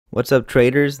What's up,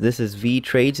 traders? This is Vee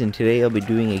Trades, and today I'll be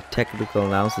doing a technical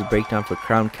analysis breakdown for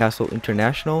Crown Castle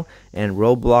International and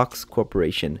Roblox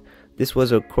Corporation. This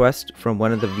was a request from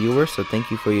one of the viewers, so thank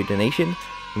you for your donation.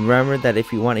 Remember that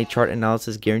if you want a chart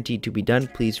analysis guaranteed to be done,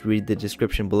 please read the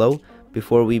description below.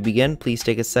 Before we begin, please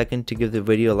take a second to give the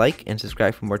video a like and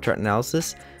subscribe for more chart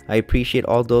analysis. I appreciate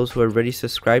all those who are already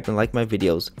subscribed and like my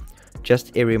videos.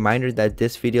 Just a reminder that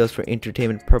this video is for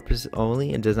entertainment purposes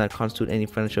only and does not constitute any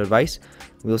financial advice.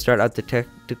 We will start out the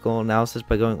technical analysis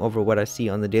by going over what I see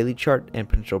on the daily chart and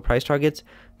potential price targets.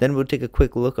 Then we'll take a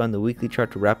quick look on the weekly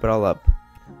chart to wrap it all up.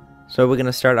 So we're going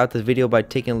to start out this video by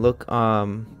taking a look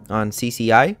on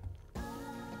CCI.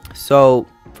 So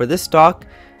for this stock,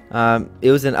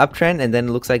 it was an uptrend, and then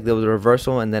it looks like there was a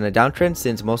reversal and then a downtrend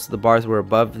since most of the bars were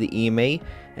above the EMA,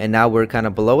 and now we're kind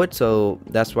of below it, so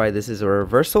that's why this is a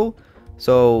reversal.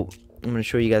 So I'm going to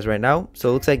show you guys right now. So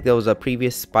it looks like there was a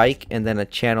previous spike and then a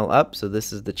channel up. So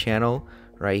this is the channel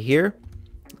right here.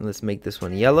 Let's make this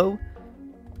one yellow.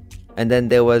 And then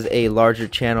there was a larger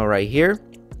channel right here.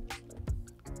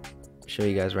 Show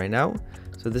you guys right now.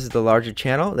 So this is the larger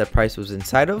channel that price was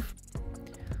inside of.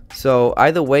 So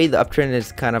either way, the uptrend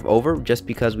is kind of over just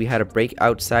because we had a break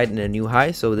outside and a new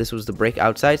high. So this was the break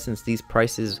outside since these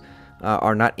prices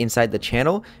are not inside the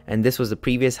channel, and this was the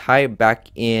previous high back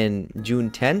in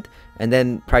June 10th, and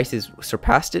then prices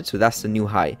surpassed it, so that's the new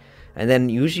high. And then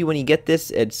usually when you get this,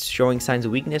 it's showing signs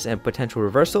of weakness and potential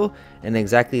reversal, and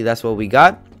exactly that's what we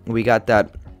got. We got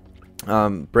that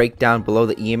breakdown below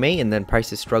the EMA, and then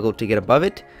prices struggled to get above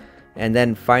it, and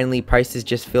then finally prices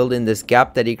just filled in this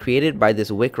gap that he created by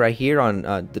this wick right here on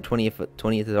the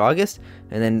 20th of August,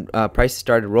 and then prices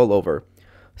started to roll over.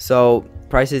 So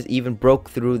prices even broke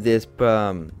through this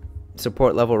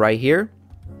support level right here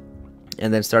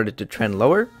and then started to trend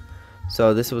lower.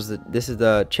 So this is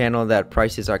the channel that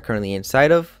prices are currently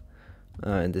inside of,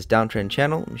 in this downtrend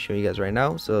channel. Let me show you guys right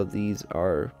now. So these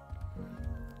are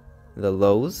the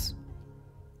lows.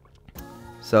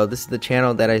 So this is the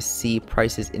channel that I see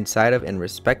prices inside of and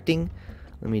respecting.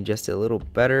 Let me adjust it a little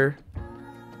better,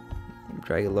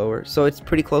 drag it lower. So it's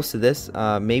pretty close to this.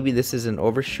 Maybe this is an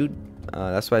overshoot.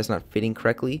 That's why it's not fitting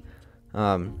correctly.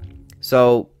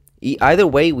 So either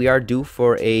way, we are due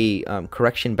for a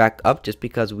correction back up just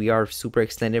because we are super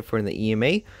extended for the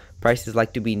EMA. Prices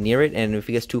like to be near it, and if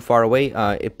it gets too far away,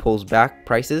 it pulls back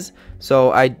prices.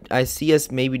 So I see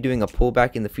us maybe doing a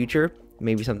pullback in the future,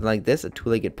 maybe something like this, a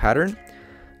two-legged pattern.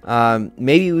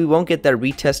 Maybe we won't get that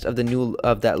retest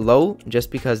of that low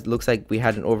just because it looks like we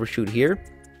had an overshoot here.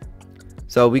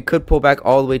 So we could pull back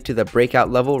all the way to the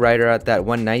breakout level right at that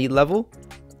 190 level,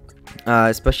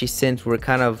 especially since we're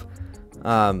kind of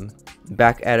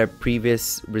back at a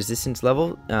previous resistance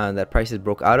level that prices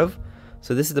broke out of.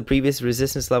 So this is the previous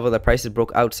resistance level that prices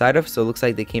broke outside of. So it looks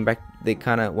like they came back. They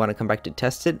kind of want to come back to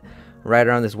test it right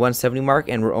around this 170 mark,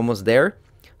 and we're almost there.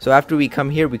 So after we come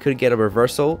here, we could get a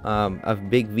reversal of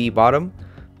big V bottom.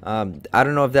 I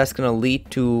don't know if that's going to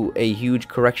lead to a huge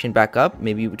correction back up,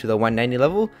 maybe to the 190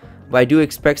 level. But I do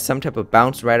expect some type of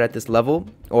bounce right at this level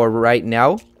or right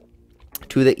now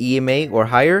to the EMA or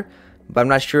higher. But I'm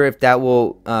not sure if that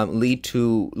will lead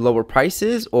to lower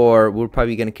prices or we're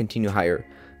probably going to continue higher.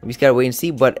 We just got to wait and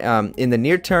see. But in the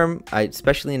near term,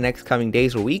 especially in the next coming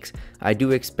days or weeks, I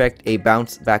do expect a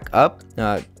bounce back up.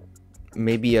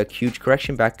 Maybe a huge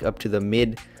correction back up to the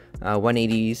mid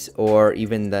 180s or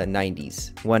even the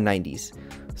 190s.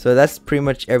 So that's pretty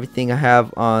much everything I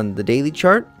have on the daily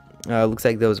chart. Looks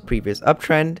like there was a previous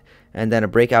uptrend and then a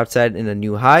break outside in a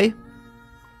new high,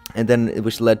 and then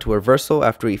which led to a reversal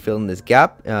after we filled in this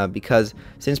gap, because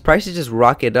since prices just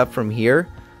rocket up from here,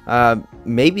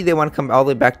 maybe they want to come all the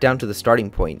way back down to the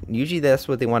starting point. Usually that's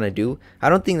what they want to do. I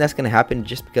don't think that's going to happen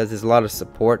just because there's a lot of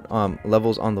support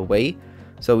levels on the way,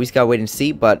 so we just gotta wait and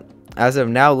see. But as of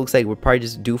now, it looks like we're probably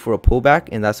just due for a pullback,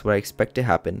 and that's what I expect to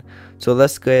happen. So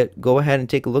let's go ahead and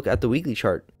take a look at the weekly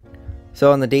chart.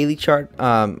 So on the daily chart,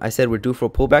 I said we're due for a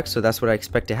pullback, so that's what I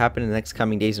expect to happen in the next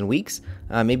coming days and weeks.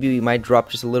 Maybe we might drop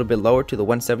just a little bit lower to the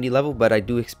 170 level, but I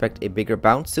do expect a bigger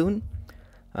bounce soon.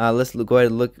 Let's go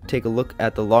ahead and take a look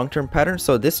at the long-term pattern.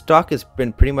 So this stock has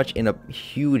been pretty much in a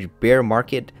huge bear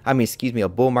market. A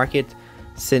bull market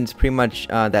since pretty much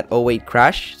that 08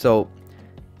 crash. So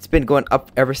it's been going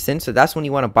up ever since. So that's when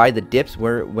you want to buy the dips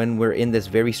when we're in this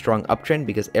very strong uptrend,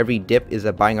 because every dip is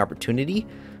a buying opportunity.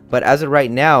 But as of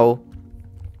right now,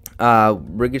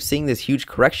 we're seeing this huge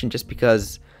correction just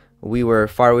because we were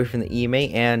far away from the EMA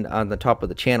and on the top of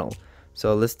the channel.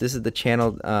 So this is the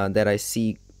channel that I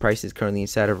see prices currently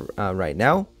inside of right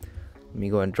now. Let me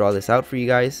go and draw this out for you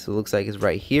guys. So it looks like it's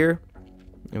right here.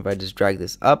 If I just drag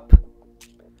this up,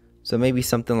 so maybe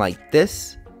something like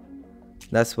this.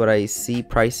 That's what I see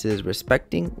prices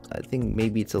respecting. I think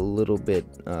maybe it's a little bit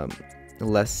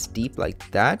less steep like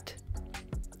that,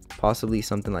 possibly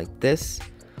something like this.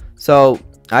 So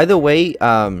either way,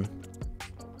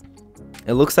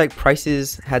 it looks like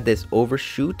prices had this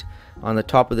overshoot on the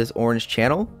top of this orange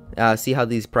channel. See how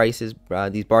these prices,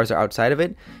 these bars are outside of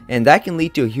it, and that can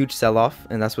lead to a huge sell-off,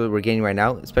 and that's what we're getting right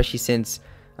now, especially since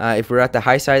if we're at the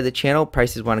high side of the channel,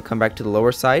 prices want to come back to the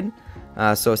lower side.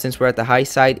 So since we're at the high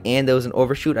side and there was an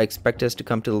overshoot, I expect us to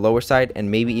come to the lower side and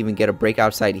maybe even get a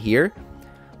breakout side here,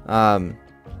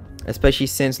 especially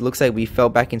since it looks like we fell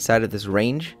back inside of this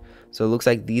range. So it looks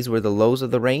like these were the lows of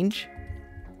the range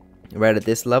right at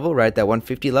this level, right at that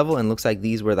 150 level, and looks like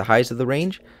these were the highs of the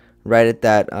range right at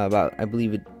that about, I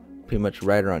believe it pretty much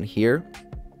right around here,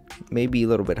 maybe a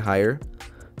little bit higher.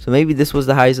 So maybe this was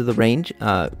the highs of the range.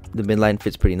 The midline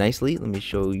fits pretty nicely. Let me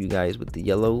show you guys with the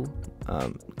yellow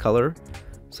color.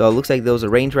 So it looks like there was a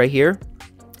range right here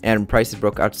and prices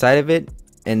broke outside of it,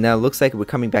 and now it looks like we're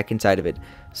coming back inside of it.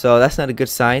 So that's not a good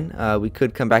sign. We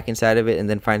could come back inside of it and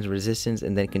then find some resistance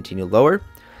and then continue lower.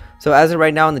 So as of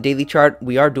right now on the daily chart,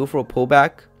 we are due for a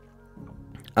pullback.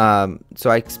 So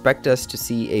I expect us to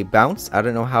see a bounce. I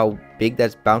don't know how big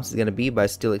that bounce is going to be, but I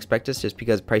still expect us, just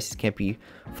because prices can't be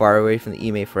far away from the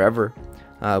EMA forever.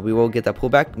 We will get that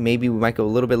pullback. Maybe we might go a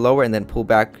little bit lower and then pull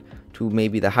back to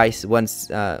maybe the high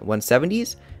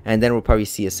 170s, and then we'll probably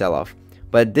see a sell-off.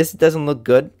 But this doesn't look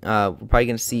good. We're probably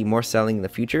going to see more selling in the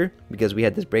future, because we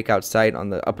had this breakout side on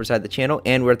the upper side of the channel,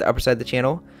 and we're at the upper side of the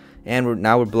channel, and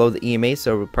now we're below the EMA,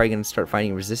 so we're probably going to start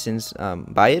finding resistance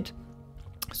by it.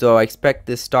 So I expect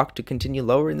this stock to continue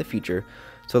lower in the future.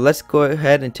 So let's go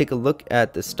ahead and take a look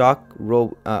at the stock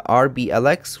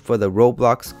RBLX for the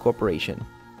Roblox Corporation.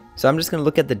 So I'm just going to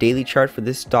look at the daily chart for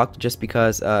this stock, just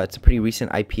because it's a pretty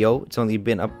recent IPO. It's only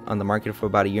been up on the market for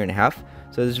about a year and a half.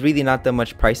 So there's really not that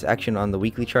much price action on the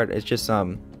weekly chart. It's just, let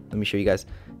me show you guys.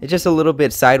 It's just a little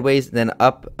bit sideways, then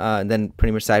up, then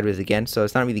pretty much sideways again. So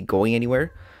it's not really going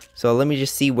anywhere. So let me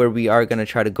just see where we are going to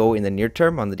try to go in the near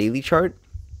term on the daily chart.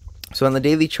 So on the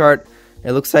daily chart,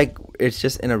 it looks like it's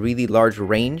just in a really large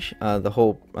range, the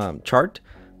whole chart.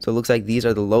 So it looks like these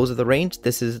are the lows of the range.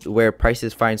 This is where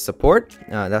prices find support.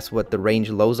 That's what the range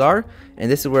lows are. And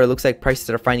this is where it looks like prices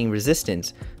are finding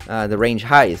resistance, the range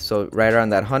highs. So right around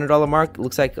that $100 mark,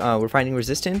 looks like we're finding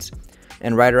resistance.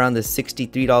 And right around the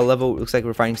 $63 level, looks like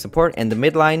we're finding support. And the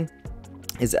midline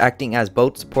is acting as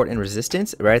both support and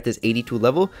resistance right at this 82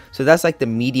 level. So that's like the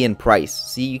median price.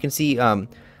 See, you can see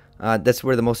that's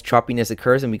where the most choppiness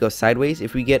occurs, and we go sideways.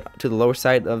 If we get to the lower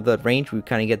side of the range, we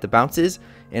kind of get the bounces,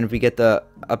 and if we get the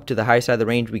up to the high side of the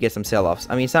range, we get some sell-offs.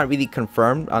 I mean, it's not really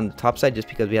confirmed on the top side, just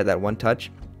because we had that one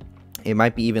touch. It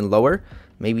might be even lower,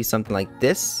 maybe something like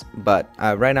this, but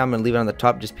right now I'm gonna leave it on the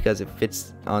top just because it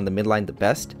fits on the midline the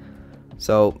best.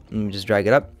 So let me just drag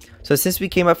it up. So since we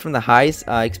came up from the highs,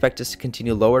 I expect us to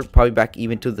continue lower, probably back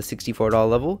even to the $64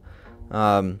 level.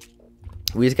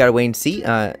 We just gotta wait and see.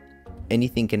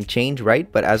 Anything can change,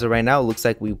 right? But as of right now, it looks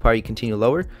like we probably continue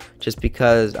lower, just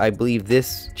because I believe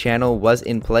this channel was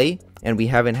in play and we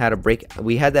haven't had a break.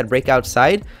 We had that breakout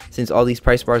side since all these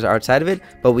price bars are outside of it,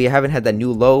 but we haven't had that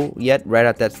new low yet, right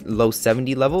at that low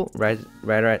 70 level, right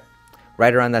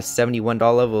around that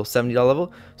 $71 level, $70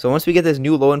 level. So once we get this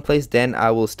new low in place, then I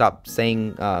will stop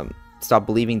saying, stop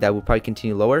believing that we'll probably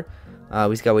continue lower.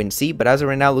 We just gotta wait and see. But as of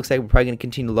right now, it looks like we're probably gonna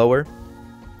continue lower,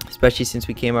 especially since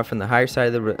we came up from the higher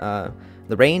side of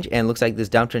the range, and looks like this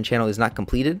downtrend channel is not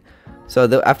completed.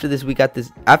 So after we got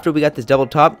this double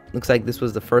top, looks like this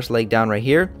was the first leg down right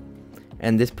here,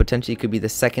 and this potentially could be the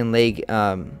second leg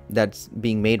that's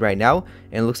being made right now.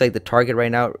 And it looks like the target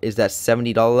right now is that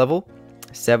 $70 level,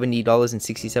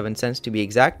 $70.67 to be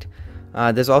exact.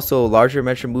 There's also larger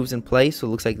measure moves in play, so it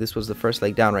looks like this was the first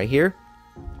leg down right here.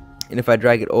 And if I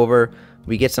drag it over,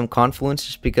 we get some confluence,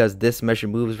 just because this measure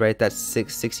moves right at that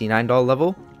 $69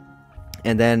 level.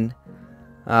 And then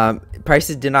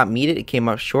prices did not meet it. It came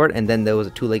up short, and then there was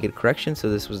a two-legged correction. So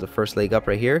this was the first leg up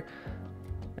right here.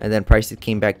 And then prices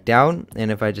came back down. And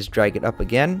if I just drag it up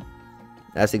again,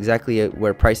 that's exactly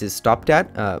where prices stopped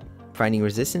at, finding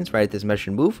resistance right at this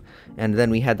measured move. And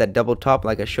then we had that double top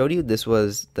like I showed you. This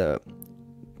was the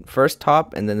first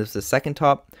top, and then this is the second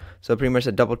top. So pretty much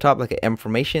a double top, like an M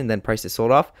formation, then prices sold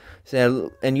off.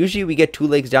 So, and usually we get two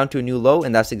legs down to a new low,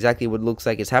 and that's exactly what looks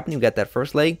like is happening. We got that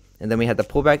first leg, and then we had the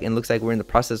pullback, and it looks like we're in the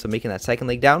process of making that second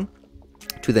leg down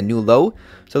to the new low.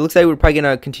 So it looks like we're probably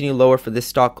going to continue lower for this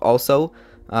stock also,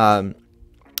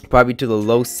 probably to the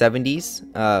low 70s,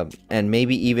 and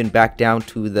maybe even back down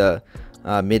to the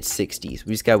mid 60s.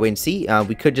 We just gotta wait and see.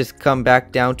 We could just come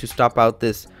back down to stop out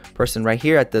this person right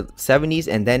here at the 70s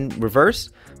and then reverse,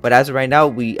 But as of right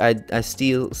now, I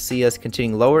still see us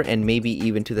continuing lower and maybe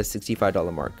even to the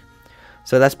 $65 mark.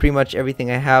 So that's pretty much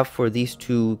everything I have for these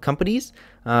two companies.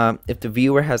 If the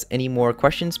viewer has any more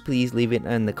questions, please leave it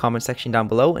in the comment section down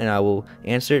below and I will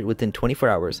answer it within 24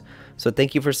 hours. So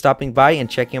thank you for stopping by and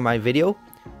checking out my video.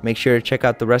 Make sure to check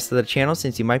out the rest of the channel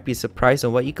since you might be surprised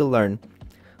on what you can learn.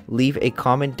 Leave a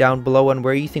comment down below on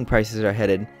where you think prices are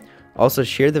headed. Also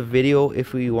share the video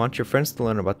if you want your friends to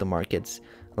learn about the markets.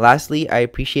 Lastly, I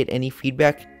appreciate any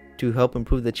feedback to help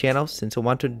improve the channel since I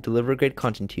want to deliver great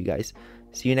content to you guys.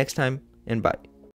 See you next time and bye.